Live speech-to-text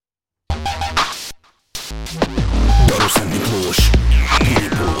Daruszent Miklós,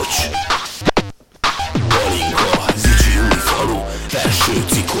 Pilipócs, Balinka, Zicsi Újfalu, Felső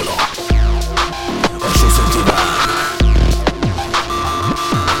Cikola, Alsó-Szent Iván,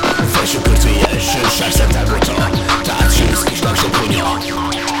 Felső-Körtvélyes, Sárszentárgota, Tács-Ősz, Kislág-Sokonya,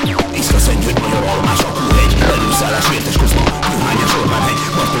 Iszka-Szentgyörgy, Magyar Almás, Apuhegy, Belőszállás, Vértes Kozma, Juhányás, Orbánhegy,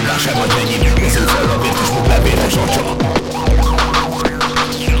 Martonvásár, Nagyvenyim, Mezőfelva, Vértes Muglár, Vértes Acsa,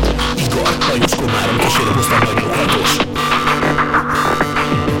 Igor, Lajos Komárom, Kísérő Bosztán, Nagy Lókatos,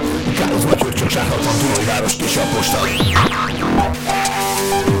 Kározma, Györcsök, Zsárhatlan, Dunajváros, Késapostad,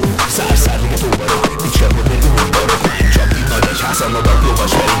 Szárszárliget, Óvarok, Dicservod, Újbarok, Csapin, Nagyegyházan, Nadak,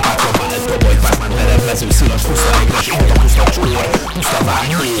 Lovas, Verin, Pátrapán, Tabaj, Pázmán, Merev, Mező, Szilas, Puszta, Egres, Inta, Puszta, Csór, Puszta, Vár,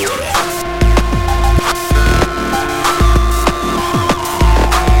 Mór.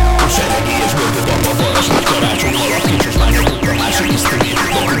 Seregélyes, Gördő, Bamba, Balas, Nagy Karácsony, Alak, Kincses, Mánya, Kutta, Másik, Isztri,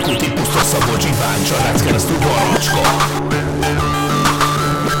 Bakurkuti, Puszta, Szabolcs, Iván, Csarácz, Keresztül, Baracska,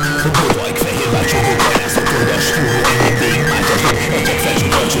 Bodajk, Fehérvár, Csókó, Kajászat, Oldas, Túró, Ennyi, Mátyás, Egyek, Felső,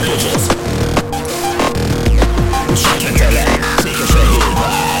 Kalcsi, Bozosz, Sátvetele,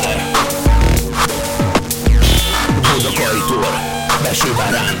 Székesfehérvár, Bodakajtor,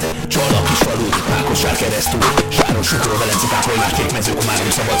 Besőváránd, Csala, Kisfalu, Mákosvár, Keresztúr, Sáros, Sutról, Velence, Kápolnás, Kékmező, Komárom,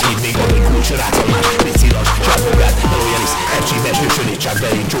 Szabadhíd, Végalony, Kulcs, Rácalmás, Pécilas, Sárbogád, Melójanis, Ercsi, Beső, Sönétság,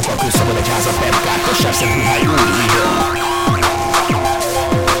 Belén, Csóka, Kőszabadegyháza, Perkár, Kassár, Szentmihály, Újhíd,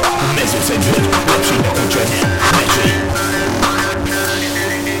 Mezőszentgyörgy, Lepsénybe, Kucsanyen, Mecsei,